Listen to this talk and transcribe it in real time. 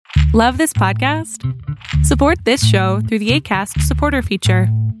Love this podcast? Support this show through the Acast supporter feature.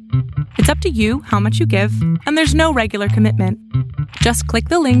 It's up to you how much you give, and there's no regular commitment. Just click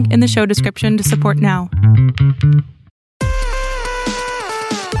the link in the show description to support now.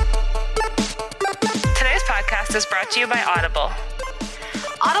 Today's podcast is brought to you by Audible.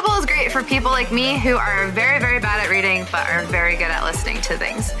 Audible is great for people like me who are very, very bad at reading, but are very good at listening to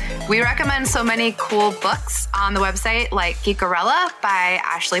things. We recommend so many cool books on the website, like Geekarella by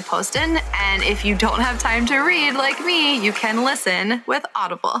Ashley Poston. And if you don't have time to read like me, you can listen with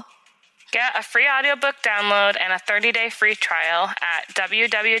Audible. Get a free audiobook download and a 30-day free trial at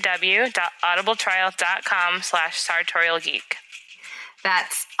www.audibletrial.com/sartorialgeek.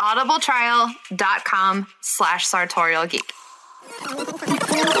 That's audibletrial.com/sartorialgeek.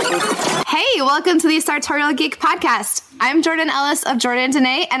 Hey, welcome to the Sartorial Geek podcast. I'm Jordan Ellis of Jordan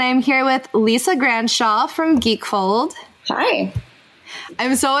Dene, and I'm here with Lisa Granshaw from GeekFold. Hi.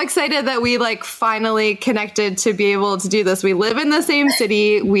 I'm so excited that we finally connected to be able to do this. We live in the same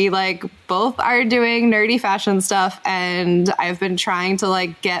city. We both are doing nerdy fashion stuff, and I've been trying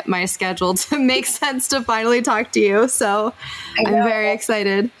to get my schedule to make sense to finally talk to you. So I'm very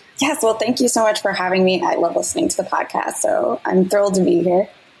excited. Yes, well, thank you so much for having me. I love listening to the podcast, so I'm thrilled to be here.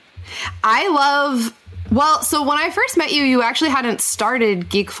 So when I first met you, you actually hadn't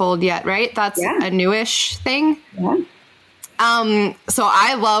started GeekFold yet, right? That's a newish thing. Yeah. So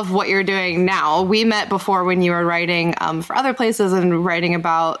I love what you're doing now. We met before when you were writing for other places and writing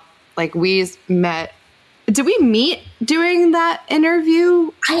about, we met. Did we meet during that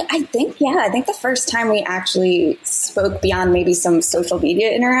interview? I think the first time we actually spoke beyond maybe some social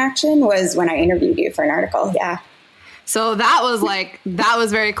media interaction was when I interviewed you for an article. Yeah. So that was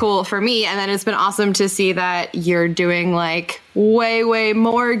very cool for me. And then it's been awesome to see that you're doing way, way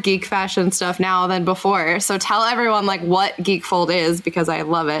more geek fashion stuff now than before. So tell everyone what GeekFold is, because I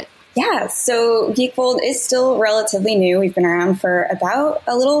love it. Yeah, so GeekFold is still relatively new. We've been around for about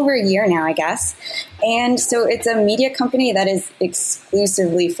a little over a year now, I guess. And so it's a media company that is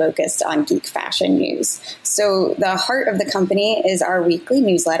exclusively focused on geek fashion news. So the heart of the company is our weekly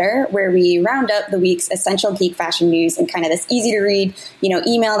newsletter, where we round up the week's essential geek fashion news in kind of this easy to read,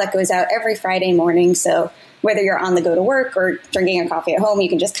 email that goes out every Friday morning. So whether you're on the go to work or drinking a coffee at home, you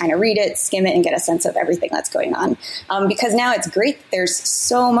can just kind of read it, skim it, and get a sense of everything that's going on. Because now it's great. There's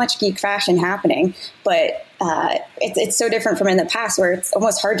so much geek fashion happening, but it's so different from in the past where it's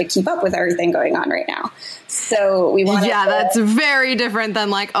almost hard to keep up with everything going on right now. So we want that's very different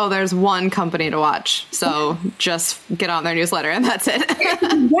than there's one company to watch. So just get on their newsletter and that's it.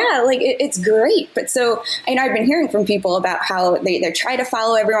 It's great. But so I've been hearing from people about how they try to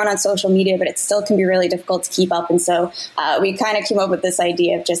follow everyone on social media, but it still can be really difficult to keep up. And so we kind of came up with this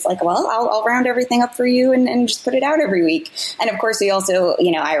idea of just I'll round everything up for you and just put it out every week. And of course, we also,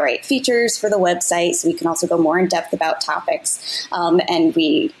 I write features for the website, so we can also go more in depth about topics. And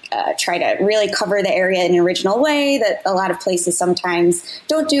we try to really cover the area in an original way that a lot of places sometimes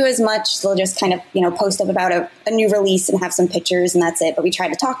don't do as much. They'll just kind of, post up about a new release and have some pictures and that's it. But we try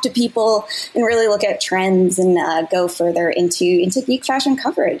to talk to people and really look at trends and go further into geek fashion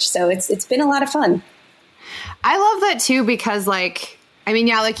coverage. So it's been a lot of fun. I love that too, because like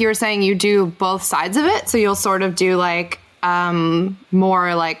you were saying, you do both sides of it. So you'll sort of do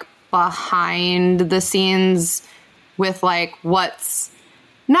more behind the scenes with what's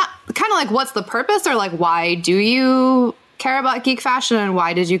not kind of what's the purpose, or why do you care about geek fashion and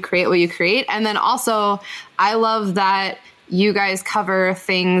why did you create what you create? And then also I love that you guys cover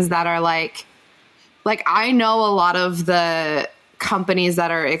things that are I know a lot of the companies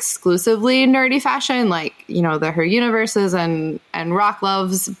that are exclusively nerdy fashion, the Her Universes and Rock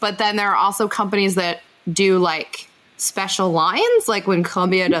Loves, but then there are also companies that do special lines, when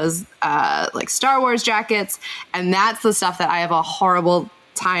Columbia does Star Wars jackets, and that's the stuff that I have a horrible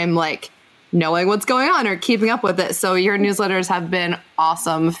time knowing what's going on or keeping up with it. So your newsletters have been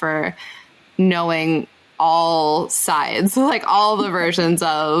awesome for knowing all sides, all the versions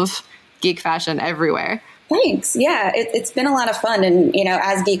of geek fashion everywhere. Thanks. Yeah, it's been a lot of fun. And,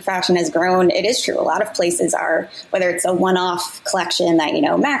 as geek fashion has grown, it is true. A lot of places are, whether it's a one-off collection that,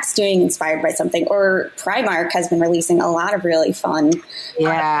 Mac's doing inspired by something, or Primark has been releasing a lot of really fun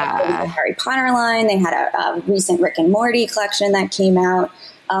Harry Potter line. They had a recent Rick and Morty collection that came out.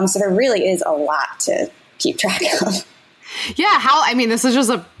 So there really is a lot to keep track of. Yeah. This is just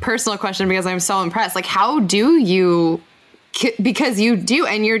a personal question because I'm so impressed. How do you... Because you do,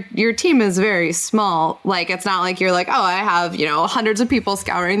 and your team is very small. It's not like you're I have, hundreds of people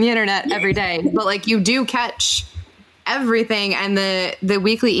scouring the internet every day. But you do catch everything, and the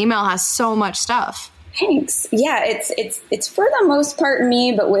weekly email has so much stuff. Thanks. Yeah, it's for the most part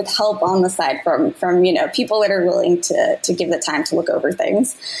me, but with help on the side from people that are willing to give the time to look over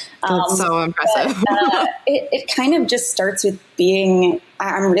things. That's so impressive. But, it kind of just starts with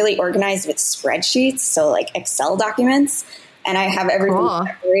I'm really organized with spreadsheets, so like Excel documents, and I have everything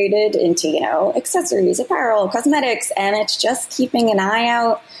separated into accessories, apparel, cosmetics, and it's just keeping an eye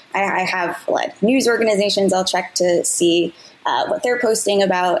out. I have like news organizations I'll check to see what they're posting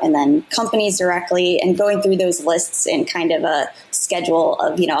about, and then companies directly, and going through those lists in kind of a schedule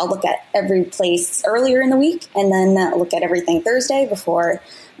of, I'll look at every place earlier in the week and then look at everything Thursday before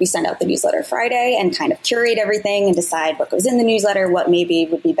we send out the newsletter Friday, and kind of curate everything and decide what goes in the newsletter, what maybe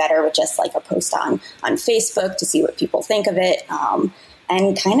would be better with just like a post on Facebook to see what people think of it.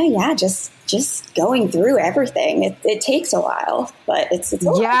 And kind of, just going through everything. It takes a while, but it's a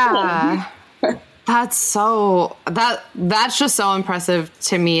lot. That's just so impressive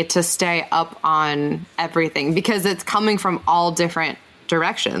to me to stay up on everything, because it's coming from all different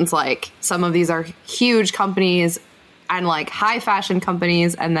directions. Like some of these are huge companies and like high fashion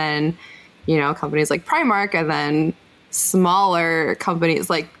companies, and then, companies like Primark, and then smaller companies.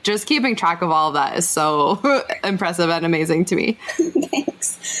 Like just keeping track of all of that is so impressive and amazing to me.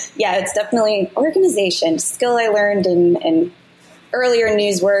 Thanks. Yeah, it's definitely organization skill I learned in earlier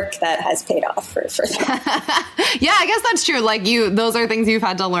news work that has paid off for that. Yeah, I guess that's true. Like those are things you've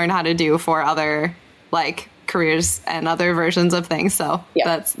had to learn how to do for other like careers and other versions of things. So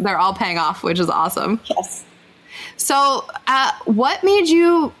they're all paying off, which is awesome. Yes. So what made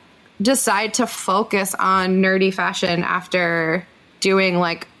you decide to focus on nerdy fashion after doing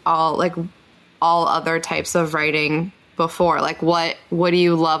like all other types of writing before? Like what do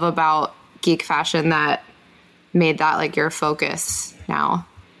you love about geek fashion that made that like your focus now?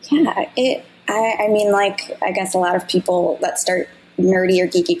 Yeah, I mean, like, I guess a lot of people that start nerdy or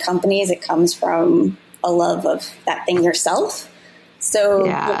geeky companies, it comes from a love of that thing yourself. So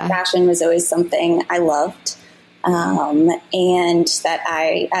fashion was always something I loved. And that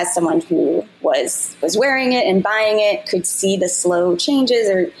I, as someone who was wearing it and buying it, could see the slow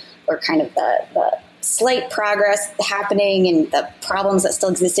changes or kind of the slight progress happening and the problems that still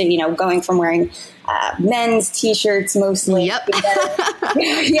existed, going from wearing men's t-shirts mostly. Yep.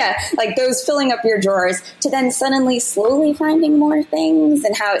 Like those filling up your drawers, to then suddenly slowly finding more things,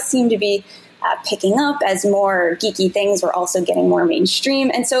 and how it seemed to be picking up as more geeky things were also getting more mainstream.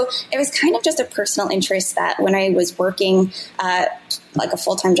 And so it was kind of just a personal interest that when I was working like a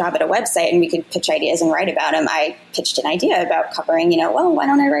full-time job at a website and we could pitch ideas and write about them, I pitched an idea about covering, why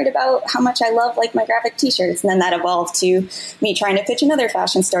don't I write about how much I love like my graphic t-shirts? And then that evolved to me trying to pitch another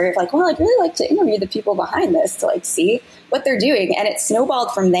fashion story of like, well, I'd really like to interview the people behind this to like see what they're doing. And it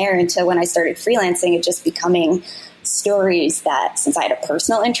snowballed from there until when I started freelancing, it just becoming stories that, since I had a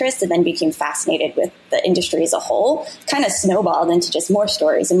personal interest and then became fascinated with the industry as a whole, kind of snowballed into just more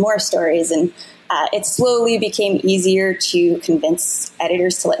stories and more stories. And it slowly became easier to convince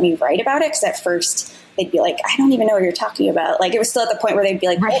editors to let me write about it, because at first they'd be like, I don't even know what you're talking about. Like, it was still at the point where they'd be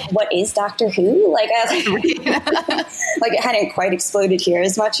like, what is Doctor Who? Like, like it hadn't quite exploded here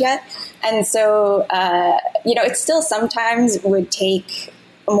as much yet. And so, it still sometimes would take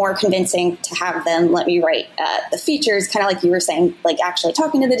more convincing to have them let me write the features, kind of like you were saying, like actually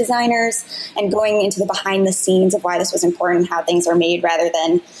talking to the designers and going into the behind the scenes of why this was important, how things are made, rather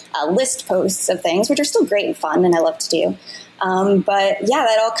than list posts of things, which are still great and fun and I love to do. But yeah,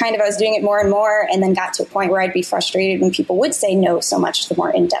 that all kind of, I was doing it more and more, and then got to a point where I'd be frustrated when people would say no so much to the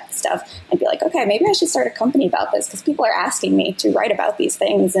more in-depth stuff. I'd be like, okay, maybe I should start a company about this, because people are asking me to write about these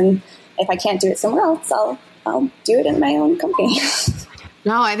things. And if I can't do it somewhere else, I'll do it in my own company.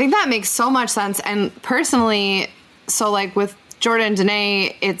 No, I think that makes so much sense. And personally, so like with Jordan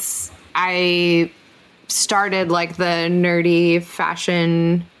Danae, I started like the nerdy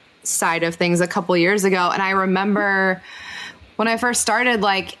fashion side of things a couple years ago. And I remember when I first started,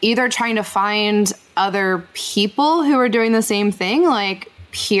 like either trying to find other people who were doing the same thing, like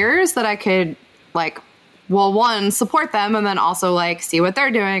peers that I could like, well, one, support them, and then also like see what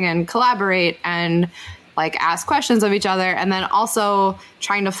they're doing and collaborate and like ask questions of each other. And then also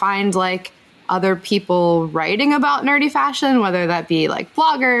trying to find like other people writing about nerdy fashion, whether that be like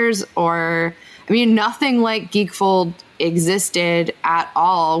bloggers or, I mean, nothing like GeekFold existed at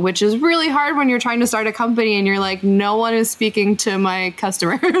all, which is really hard when you're trying to start a company and you're like, no one is speaking to my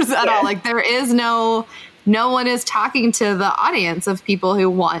customers at all. Like there is no one is talking to the audience of people who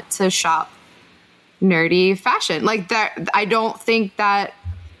want to shop nerdy fashion. Like that, I don't think that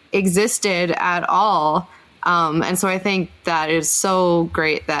existed at all. And so I think that is so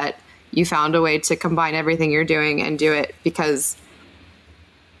great that you found a way to combine everything you're doing and do it, because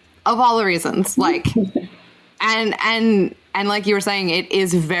of all the reasons, like, and like you were saying, it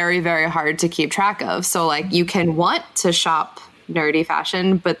is very, very hard to keep track of. So like you can want to shop nerdy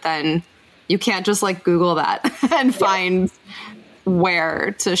fashion, but then you can't just like Google that and find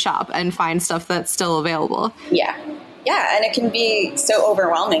where to shop and find stuff that's still available. Yeah. Yeah. And it can be so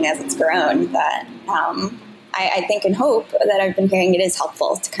overwhelming as it's grown that, I think and hope that I've been hearing it is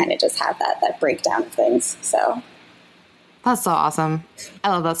helpful to kind of just have that breakdown of things. So that's so awesome. I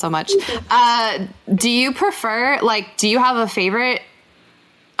love that so much. Do you prefer, like, do you have a favorite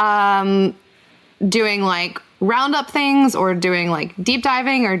doing like roundup things or doing like deep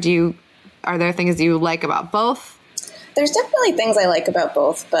diving, or are there things you like about both? There's definitely things I like about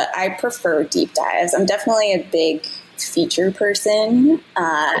both, but I prefer deep dives. I'm definitely a big feature person,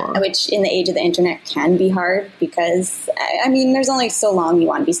 which in the age of the internet can be hard because, I mean, there's only so long you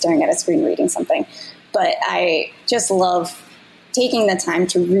want to be staring at a screen reading something. But I just love taking the time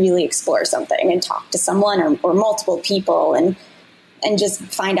to really explore something and talk to someone or multiple people and just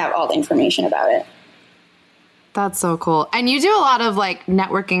find out all the information about it. That's so cool. And you do a lot of like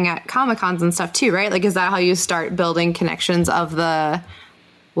networking at Comic-Cons and stuff too, right? Like, is that how you start building connections of the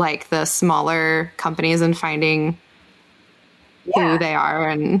smaller companies and finding who they are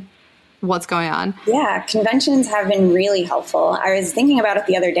and what's going on? Yeah, conventions have been really helpful. I was thinking about it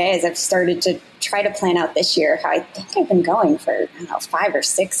the other day as I've started to try to plan out this year, how I think I've been going for, I don't know, 5 or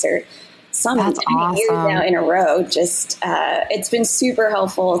 6 or some years now in a row. Just, it's been super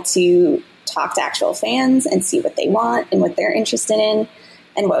helpful to talk to actual fans and see what they want and what they're interested in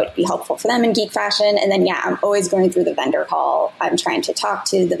and what would be helpful for them in geek fashion. And then, I'm always going through the vendor hall. I'm trying to talk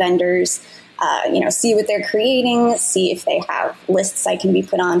to the vendors, see what they're creating, see if they have lists I can be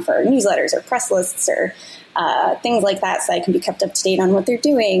put on for newsletters or press lists or things like that, so I can be kept up to date on what they're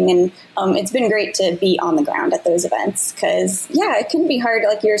doing. And it's been great to be on the ground at those events because, it can be hard,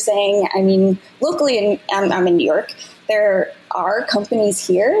 like you were saying. I mean, locally, I'm in New York. There are companies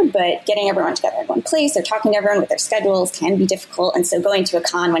here, but getting everyone together in one place or talking to everyone with their schedules can be difficult. And so going to a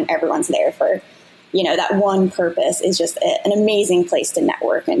con when everyone's there for that one purpose is just an amazing place to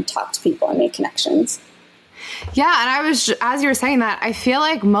network and talk to people and make connections. Yeah. And as you were saying that, I feel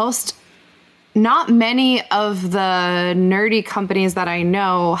like not many of the nerdy companies that I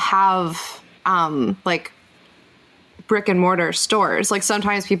know have, like brick and mortar stores. Like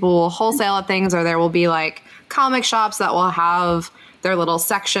sometimes people will wholesale at things, or there will be like comic shops that will have their little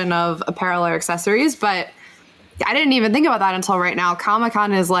section of apparel or accessories. But I didn't even think about that until right now.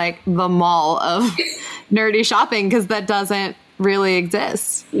 Comic-Con is like the mall of nerdy shopping because that doesn't really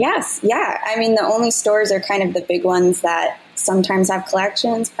exist. Yes. Yeah. I mean, the only stores are kind of the big ones that sometimes have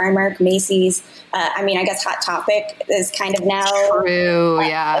collections. Primark, Macy's. I guess Hot Topic is kind of now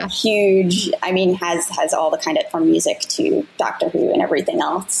huge. I mean, has all the kind of from music to Doctor Who and everything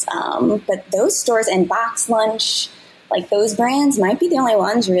else. But those stores and Box Lunch, like those brands might be the only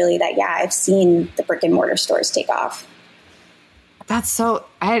ones really that, I've seen the brick and mortar stores take off. That's so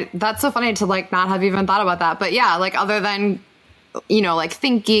funny to like not have even thought about that. But like other than, like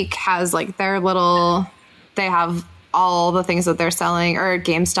ThinkGeek has like they have all the things that they're selling, or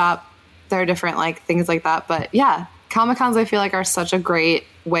GameStop, there are different like things like that. But Comic-Cons I feel like are such a great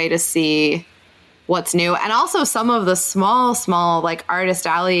way to see what's new. And also some of the small like Artist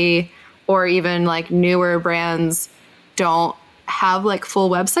Alley or even like newer brands don't have like full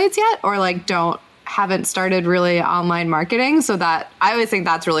websites yet, or like haven't started really online marketing. So that I always think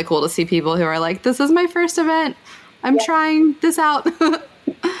that's really cool to see people who are like, this is my first event, I'm trying this out.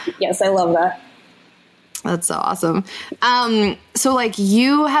 Yes, I love that. That's so awesome. So like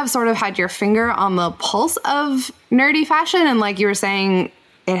you have sort of had your finger on the pulse of nerdy fashion, and like you were saying,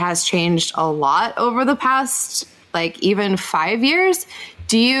 it has changed a lot over the past like even 5 years.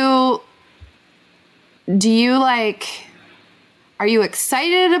 Do you like, are you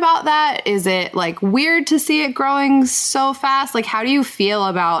excited about that? Is it like weird to see it growing so fast? Like, how do you feel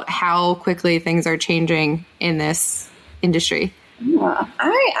about how quickly things are changing in this industry?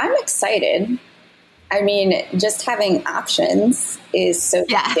 I'm excited. I mean, just having options is so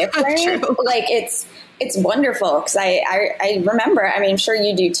different. True. Like it's wonderful because I remember, I mean, I'm sure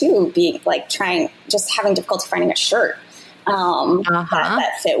you do too, being like just having difficulty finding a shirt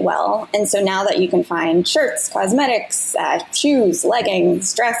that fit well. And so now that you can find shirts, cosmetics, shoes,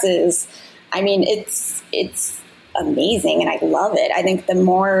 leggings, dresses, I mean, it's amazing and I love it. I think the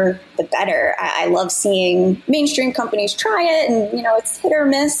more, the better. I love seeing mainstream companies try it, and, it's hit or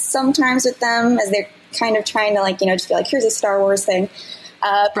miss sometimes with them as they're kind of trying to just be like, here's a Star Wars thing.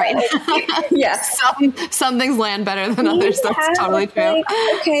 Right. Yeah. Some things land better than others. That's totally true. Like,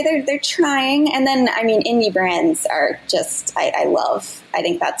 okay, they're trying. And then, I mean, indie brands are just, I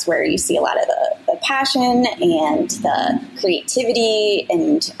think that's where you see a lot of the passion and the creativity.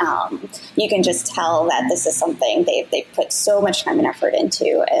 And you can just tell that this is something they've put so much time and effort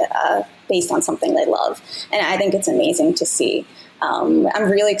into based on something they love. And I think it's amazing to see. I'm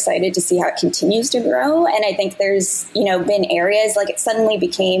really excited to see how it continues to grow. And I think there's, been areas like it suddenly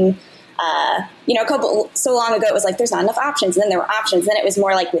became, so long ago, it was like, there's not enough options. And then there were options. Then it was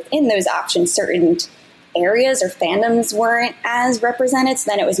more like within those options, certain areas or fandoms weren't as represented.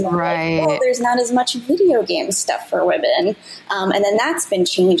 So then it was more like, well, there's not as much video game stuff for women. And then that's been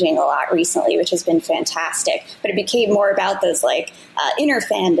changing a lot recently, which has been fantastic. But it became more about those like inner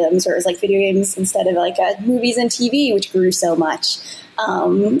fandoms, where it was like video games instead of like movies and TV, which grew so much.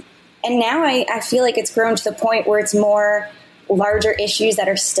 And now I feel like it's grown to the point where it's more larger issues that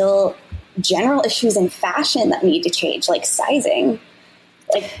are still general issues in fashion that need to change, like sizing.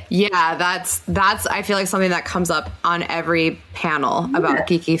 Yeah, that's I feel like something that comes up on every panel about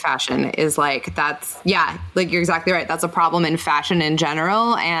geeky fashion is like, like you're exactly right. That's a problem in fashion in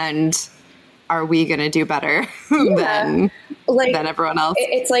general. And are we going to do better than everyone else?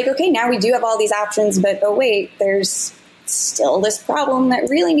 It's like, okay, now we do have all these options, but oh wait, there's still this problem that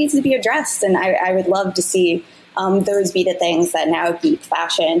really needs to be addressed. And I would love to see those be the things that now geek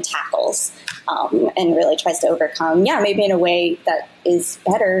fashion tackles and really tries to overcome. Yeah, maybe in a way that is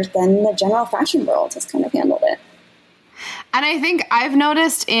better than the general fashion world has kind of handled it. And I think I've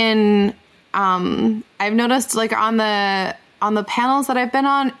noticed like on the panels that I've been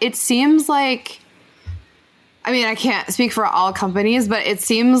on, it seems like, I mean, I can't speak for all companies, but it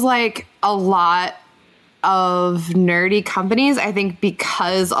seems like a lot of nerdy companies, I think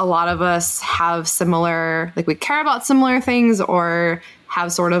because a lot of us have similar, like we care about similar things or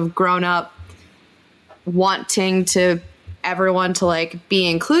have sort of grown up wanting everyone to like be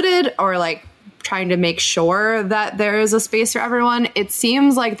included or like trying to make sure that there is a space for everyone. It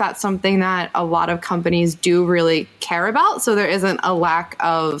seems like that's something that a lot of companies do really care about. So there isn't a lack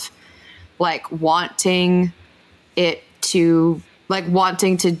of like wanting to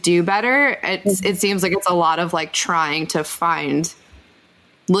do better. It seems like it's a lot of like trying to find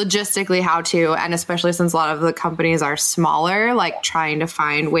logistically how to, and especially since a lot of the companies are smaller, like trying to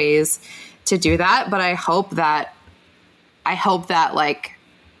find ways to do that. But I hope that like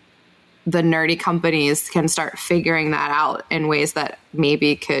the nerdy companies can start figuring that out in ways that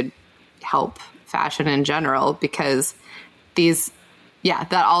maybe could help fashion in general, because that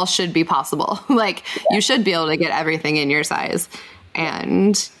all should be possible. Like you should be able to get everything in your size,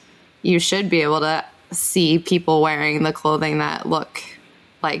 and you should be able to see people wearing the clothing that look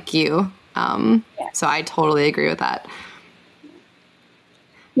like you. So I totally agree with that.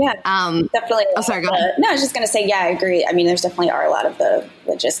 Yeah, definitely. Oh, sorry, go ahead. No, I was just going to say, yeah, I agree. I mean, there's definitely are a lot of the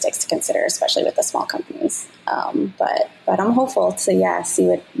logistics to consider, especially with the small companies. But I'm hopeful to,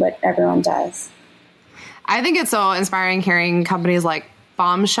 see what everyone does. I think it's so inspiring hearing companies like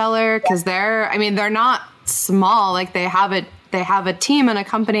Bombsheller, because they're not small. Like they have a team and a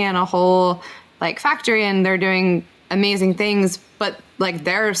company and a whole like factory, and they're doing amazing things, but like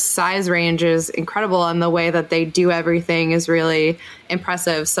their size range is incredible, and the way that they do everything is really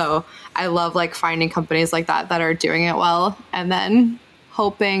impressive. So I love like finding companies like that are doing it well, and then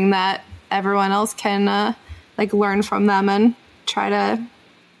hoping that everyone else can like learn from them and try to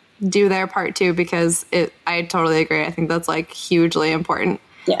do their part too, because I totally agree. I think that's like hugely important.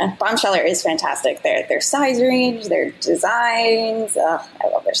 Yeah, Bombsheller is fantastic. Their size range, their designs, I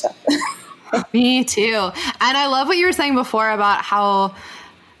love their stuff. Me too. And I love what you were saying before about how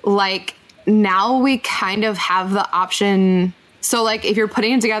like now we kind of have the option. So like if you're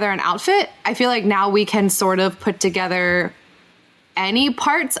putting together an outfit, I feel like now we can sort of put together any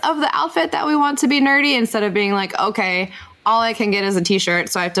parts of the outfit that we want to be nerdy, instead of being like, okay, all I can get is a t-shirt,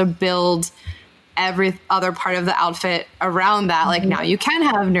 so I have to build every other part of the outfit around that. Like now you can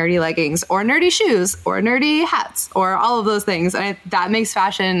have nerdy leggings or nerdy shoes or nerdy hats or all of those things. And that makes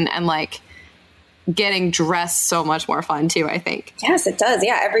fashion and like getting dressed so much more fun too, I think. Yes, it does.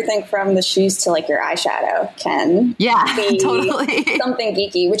 Yeah, everything from the shoes to like your eyeshadow can be totally something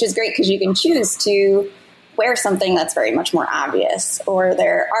geeky, which is great because you can choose to wear something that's very much more obvious, or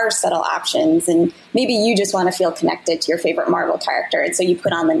there are subtle options, and maybe you just want to feel connected to your favorite Marvel character, and so you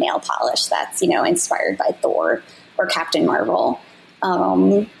put on the nail polish that's, inspired by Thor or Captain Marvel.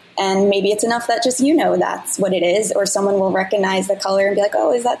 And maybe it's enough that just that's what it is, or someone will recognize the color and be like,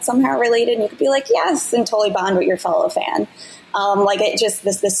 oh, is that somehow related? And you could be like, yes, and totally bond with your fellow fan. Like it just,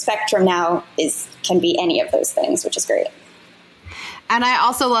 the spectrum now can be any of those things, which is great. And I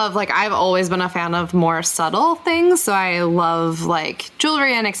also love, like, I've always been a fan of more subtle things. So I love, like,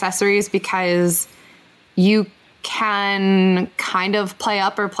 jewelry and accessories because you can kind of play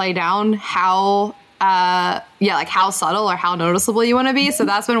up or play down how, like how subtle or how noticeable you want to be. So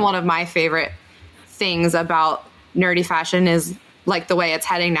that's been one of my favorite things about nerdy fashion is, like, the way it's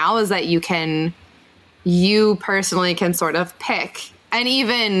heading now is that you personally can sort of pick. And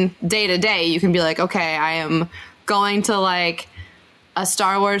even day to day, you can be like, okay, I am going to, like, a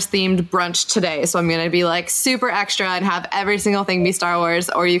Star Wars themed brunch today. So I'm going to be, like, super extra and have every single thing be Star Wars.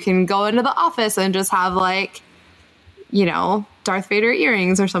 Or you can go into the office and just have, like, you know, Darth Vader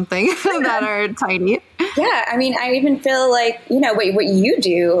earrings or something that are tiny. Yeah, I mean, I even feel like, you know, what you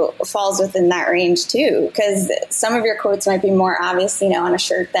do falls within that range too, because some of your quotes might be more obvious, you know, on a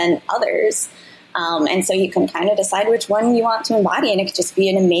shirt than others. And so you can kind of decide which one you want to embody. And it could just be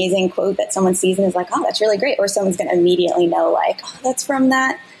an amazing quote that someone sees and is like, oh, that's really great. Or someone's going to immediately know, like, oh, that's from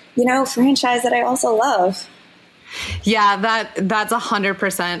that, you know, franchise that I also love. Yeah, that's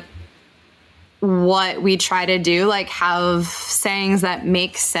 100% what we try to do, like, have sayings that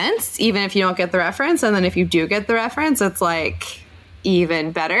make sense, even if you don't get the reference. And then if you do get the reference, it's, like,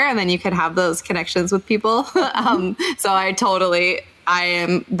 even better. And then you can have those connections with people. So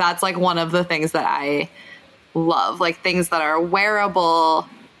that's, like, one of the things that I love, like, things that are wearable,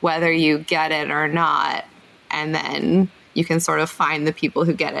 whether you get it or not. And then you can sort of find the people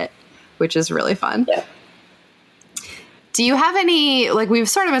who get it, which is really fun. Yeah. Do you have any, like, we've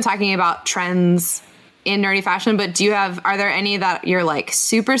sort of been talking about trends in nerdy fashion, but are there any that you're, like,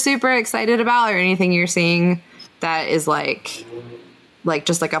 super, super excited about, or anything you're seeing that is like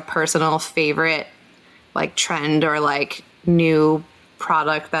just, like, a personal favorite, like, trend or, like, new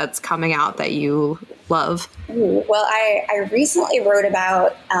product that's coming out that you love? Ooh, well, I recently wrote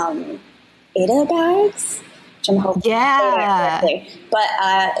about Ida bags, which I'm hoping to say it correctly. But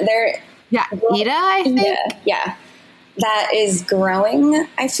they're... Yeah, Ida, I think? Yeah. That is growing,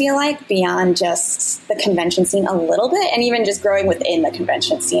 I feel like, beyond just the convention scene a little bit, and even just growing within the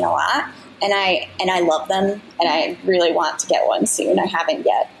convention scene a lot. And I love them, and I really want to get one soon. I haven't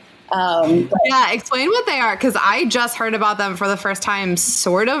yet. Yeah, explain what they are, because I just heard about them for the first time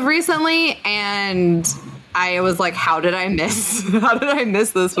sort of recently, and I was like, how did I miss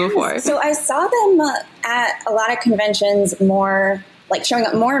this before? So I saw them at a lot of conventions, more like showing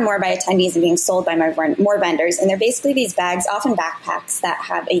up more and more by attendees and being sold by more vendors. And they're basically these bags, often backpacks, that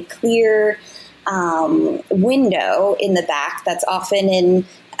have a clear window in the back that's often in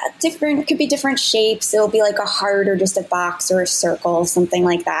could be different shapes. It'll be like a heart or just a box or a circle, something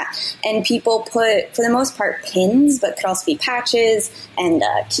like that. And people put, for the most part, pins, but could also be patches and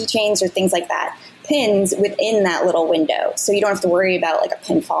keychains or things like that. Pins within that little window. So you don't have to worry about, like, a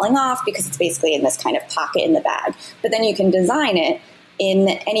pin falling off, because it's basically in this kind of pocket in the bag. But then you can design it in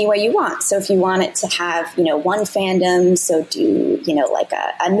any way you want. So if you want it to have, you know, one fandom, so do, you know, like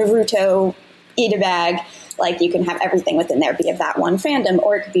a Naruto Ida bag, like, you can have everything within there be of that one fandom,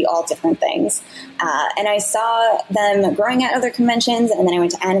 or it could be all different things. And I saw them growing at other conventions, and then I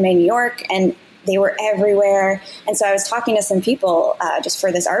went to Anime New York, and they were everywhere. And so I was talking to some people just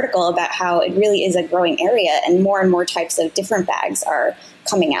for this article about how it really is a growing area, and more types of different bags are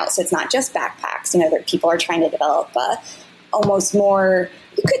coming out. So it's not just backpacks. You know, that people are trying to develop almost more,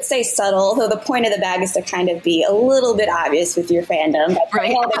 you could say subtle, though the point of the bag is to kind of be a little bit obvious with your fandom,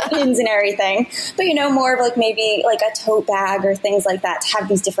 right? All the pins and everything. But, you know, more of, like, maybe like a tote bag or things like that, to have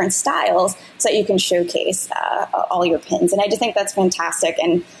these different styles so that you can showcase all your pins. And I just think that's fantastic,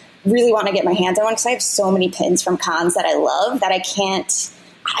 and really want to get my hands on one, because I have so many pins from cons that I love that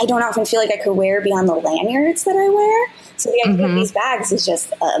I don't often feel like I could wear beyond the lanyards that I wear. So the idea of these bags is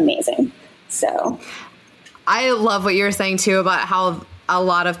just amazing. So I love what you were saying too about how a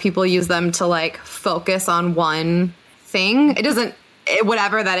lot of people use them to, like, focus on one thing.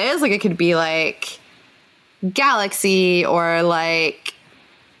 Whatever that is, like, it could be like galaxy or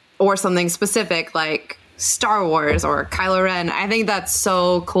something specific like Star Wars or Kylo Ren. I think that's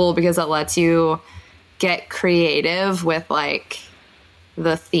so cool because it lets you get creative with, like,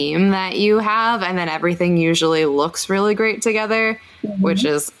 the theme that you have, and then everything usually looks really great together, which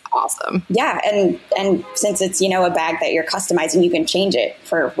is awesome. Yeah, and since it's, you know, a bag that you're customizing, you can change it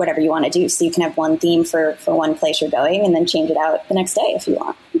for whatever you want to do. So you can have one theme for one place you're going, and then change it out the next day if you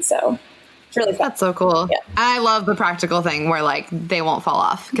want. So it's really fun. That's so cool. Yeah. I love the practical thing where, like, they won't fall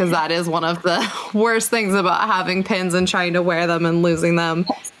off, because that is one of the worst things about having pins and trying to wear them and losing them.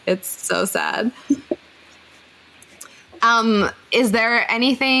 It's so sad. Is there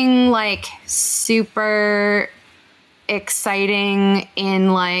anything, like, super exciting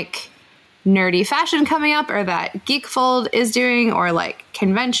in, like, nerdy fashion coming up or that GeekFold is doing, or like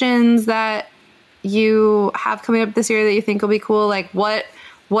conventions that you have coming up this year that you think will be cool? Like what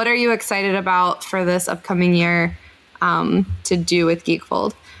are you excited about for this upcoming year to do with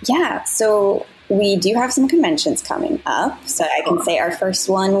GeekFold? Yeah, so we do have some conventions coming up. So I can say our first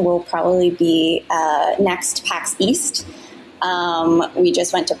one will probably be next PAX East. We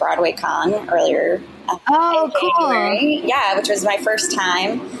just went to Broadway Con earlier in January. Cool. Yeah, which was my first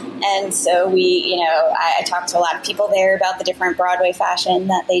time. And so I talked to a lot of people there about the different Broadway fashion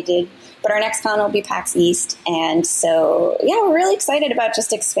that they did. But our next con will be PAX East. And so, yeah, we're really excited about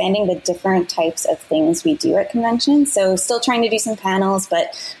just expanding the different types of things we do at conventions. So still trying to do some panels,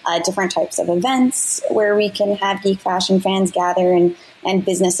 but different types of events where we can have geek fashion fans gather and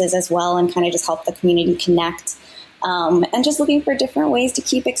businesses as well, and kind of just help the community connect. And just looking for different ways to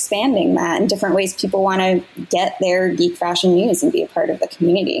keep expanding that, and different ways people want to get their geek fashion news and be a part of the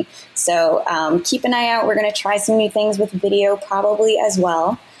community. So keep an eye out. We're going to try some new things with video probably as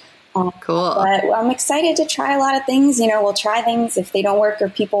well. Cool. But I'm excited to try a lot of things. We'll try things. If they don't work or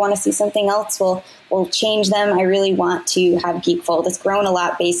people want to see something else, we'll change them. I really want to have GeekFold. It's grown a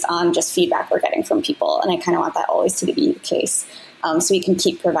lot based on just feedback we're getting from people. And I kind of want that always to be the case. So we can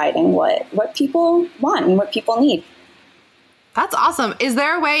keep providing what people want and what people need. That's awesome. Is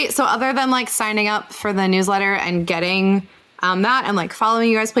there a way, so other than like signing up for the newsletter and getting that and like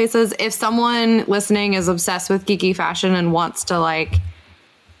following you guys places, if someone listening is obsessed with geeky fashion and wants to like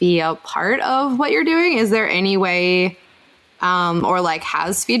be a part of what you're doing, is there any way or like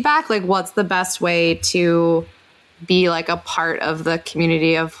has feedback, like what's the best way to be like a part of the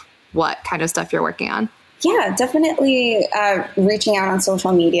community of what kind of stuff you're working on? Yeah, definitely reaching out on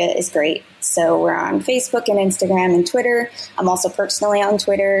social media is great. So we're on Facebook and Instagram and Twitter. I'm also personally on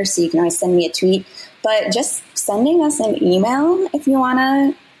Twitter, so you can always send me a tweet. But just sending us an email if you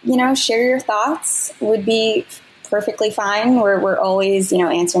want to, share your thoughts would be perfectly fine. We're always,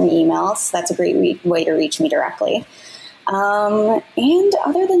 answering emails. That's a great way to reach me directly. And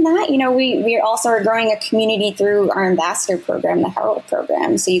other than that, we also are growing a community through our ambassador program, the Herald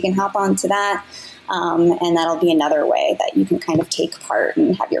program. So you can hop onto that. And that'll be another way that you can kind of take part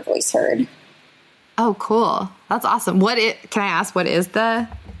and have your voice heard. Oh, cool. That's awesome. Can I ask, what is the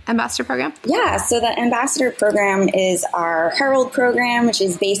ambassador program? Yeah, so the ambassador program is our Herald program, which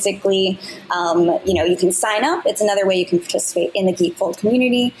is basically, you can sign up. It's another way you can participate in the GeekFold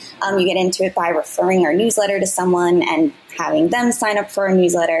community. You get into it by referring our newsletter to someone and having them sign up for our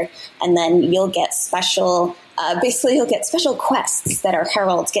newsletter. And then you'll get special quests that our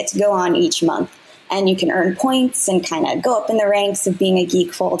heralds get to go on each month. And you can earn points and kind of go up in the ranks of being a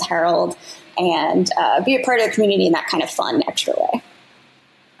GeekFold herald and be a part of the community in that kind of fun, extra way.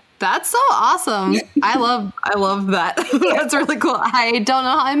 That's so awesome. I love that. That's really cool. I don't know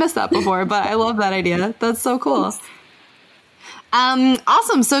how I missed that before, but I love that idea. That's so cool.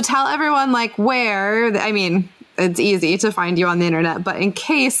 Awesome. So tell everyone like where, it's easy to find you on the internet, but in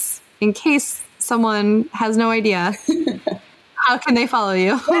case someone has no idea, how can they follow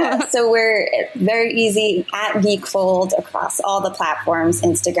you? Yeah, so we're very easy at GeekFold across all the platforms,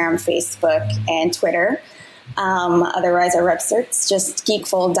 Instagram, Facebook, and Twitter. Otherwise, our website's just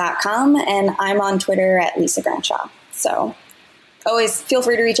geekfold.com, and I'm on Twitter at Lisa Granshaw. So always feel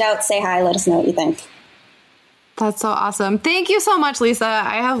free to reach out, say hi, let us know what you think. That's so awesome. Thank you so much, Lisa.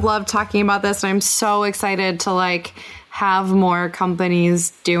 I have loved talking about this, and I'm so excited to have more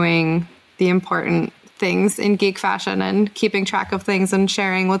companies doing the important things in geek fashion and keeping track of things and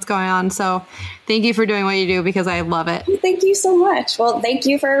sharing what's going on. So thank you for doing what you do, because I love it. Thank you so much. Well, thank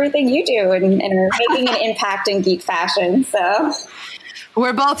you for everything you do and are making an impact in geek fashion. So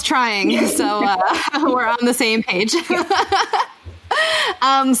we're both trying. So we're on the same page. So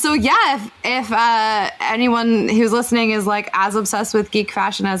yeah, if anyone who's listening is as obsessed with geek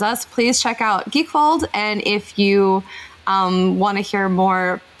fashion as us, please check out GeekFold. And if you want to hear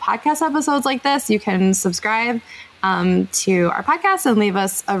more podcast episodes like this, you can subscribe to our podcast and leave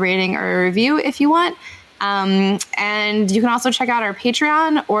us a rating or a review if you want. And you can also check out our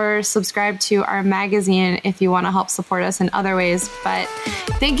Patreon or subscribe to our magazine if you want to help support us in other ways. But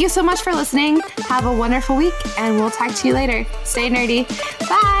thank you so much for listening. Have a wonderful week, and we'll talk to you later. Stay nerdy.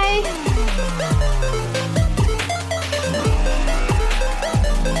 Bye.